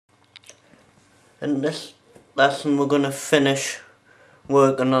In this lesson we're going to finish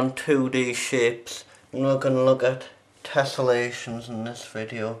working on 2D shapes, and we're going to look at tessellations in this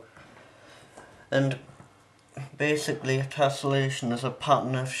video. And basically a tessellation is a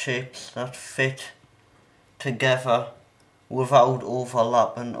pattern of shapes that fit together without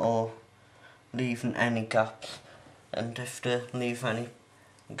overlapping or leaving any gaps. And if they leave any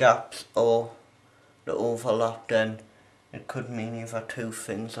gaps or the overlap, then it could mean either two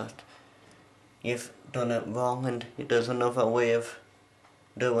things: that you've done it wrong and there's another way of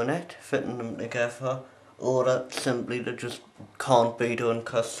doing it, fitting them together, or that simply they just can't be done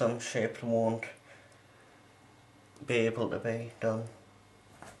because some shapes won't be able to be done.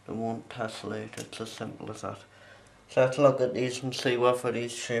 They won't tessellate. It's as simple as that. So let's look at these and see whether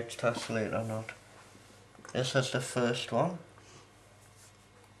these shapes tessellate or not. This is the first one.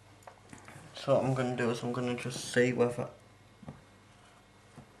 So what I'm going to do is I'm going to just see whether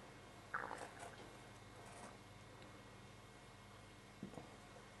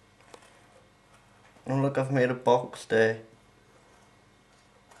and look, I've made a box there.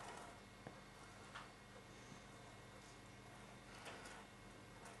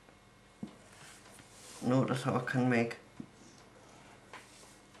 Notice how I can make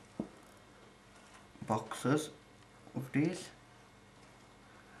boxes with these.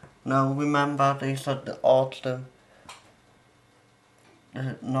 Now remember, these are the odds,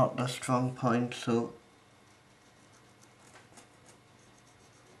 not the strong point, so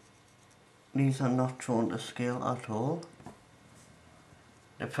these are not drawn to scale at all.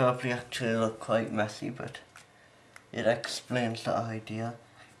 They probably actually look quite messy, but it explains the idea.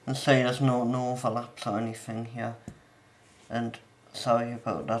 And say there's no overlaps or anything here. And sorry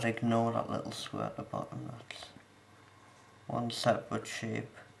about that, ignore that little square at the bottom. That's one separate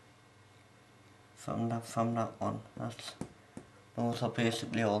shape from that one. Those are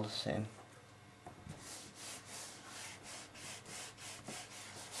basically all the same.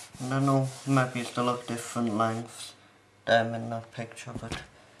 And I know maybe they look different lengths, them in that picture, but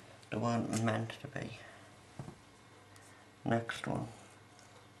they weren't meant to be. Next one.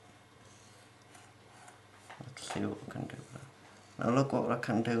 Let's see what we can do with that. Now look what I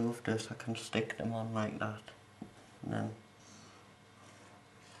can do with this. I can stick them on like that, and then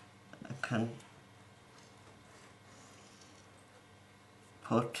I can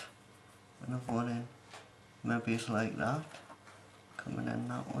put another one in. Maybe it's like that, coming in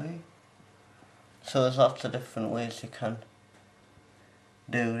that way. So there's lots of different ways you can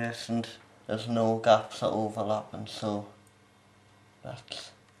do this, and there's no gaps or overlapping, so that's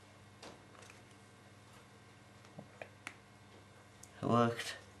it.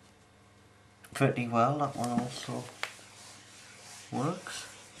 Worked pretty well. That one also works.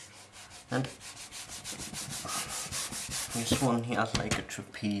 And this one here has like a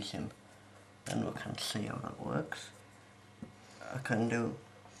trapezium, and we can see how that works. I can do,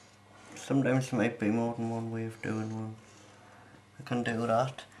 sometimes there might be more than one way of doing one. I can do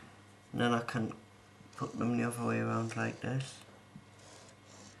that, and then I can put them the other way around like this.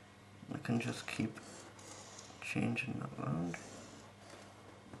 I can just keep changing that around.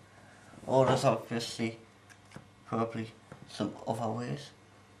 Or there's obviously probably some other ways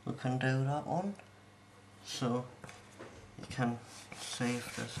we can do that one. So you can see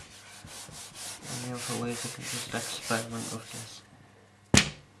if there's any other ways you can just experiment with this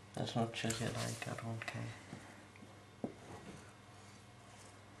as much as you like, I don't care.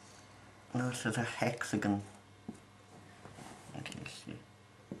 Now this is a hexagon. Let me see.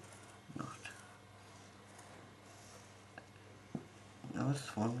 Not. Now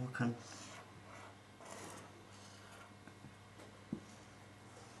this one we can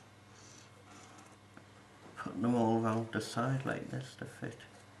put them all around the side like this to fit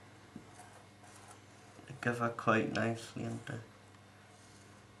together quite nicely, and to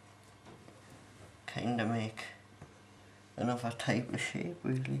kind of make another type of shape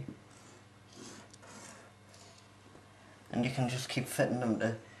really. And you can just keep fitting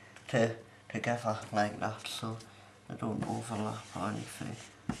them together like that, so they don't overlap or anything.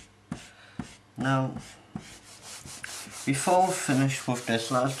 Now, before we finish with this,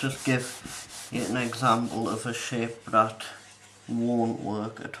 let's just give you an example of a shape that won't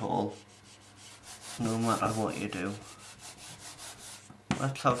work at all, no matter what you do.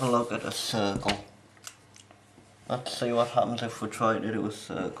 Let's have a look at a circle. Let's see what happens if we try to do a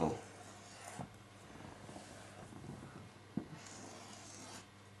circle.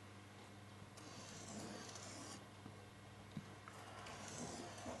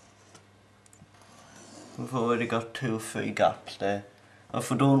 We've already got 2 or 3 gaps there.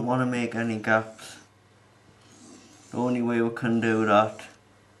 If we don't want to make any gaps, the only way we can do that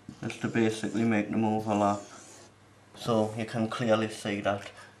is to basically make them overlap. So you can clearly see that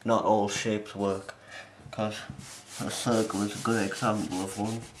not all shapes work, because a circle is a good example of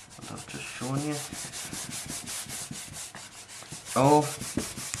one that I've just shown you. Or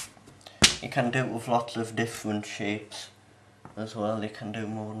you can do it with lots of different shapes as well. You can do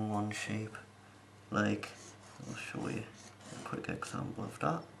more than one shape. Like, I'll show you a quick example of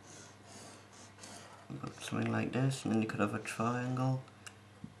that. You've got something like this, and then you could have a triangle,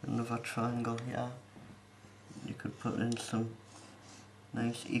 another triangle here. You could put in some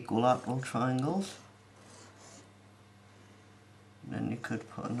nice equilateral triangles. And then you could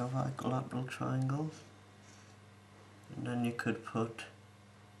put another equilateral triangle. And then you could put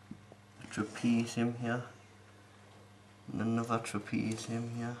a trapezium here. And another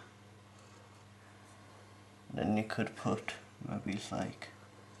trapezium here. And then you could put maybe it's like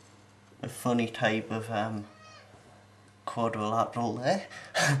a funny type of quadrilateral there.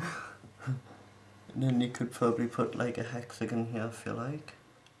 And then you could probably put like a hexagon here if you like.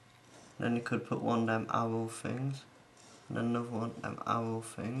 And then you could put one of them arrow things. And another one of them arrow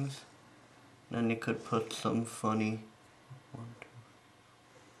things. And then you could put some funny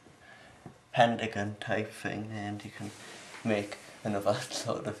pentagon type thing there, and you can make another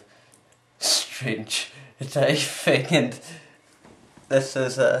sort of strange type thing. And this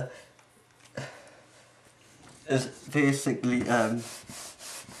is basically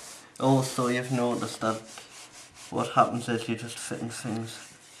also you've noticed that what happens is you're just fitting things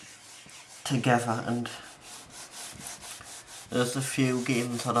together, and there's a few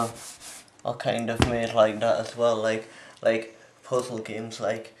games that are kind of made like that as well, like puzzle games.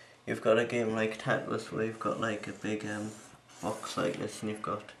 Like you've got a game like Tetris where you've got like a big box like this, and you've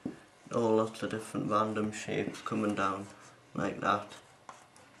got all lots of different random shapes coming down like that.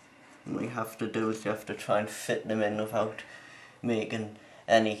 And what you have to do is you have to try and fit them in without making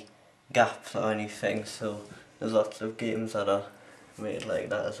any gaps or anything. So there's lots of games that are made like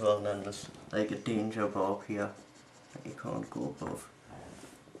that as well. And then there's like a danger bar here that you can't go above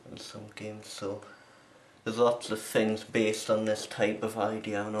in some games. So there's lots of things based on this type of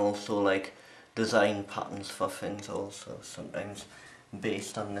idea, and also like design patterns for things also sometimes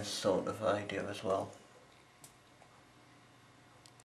based on this sort of idea as well.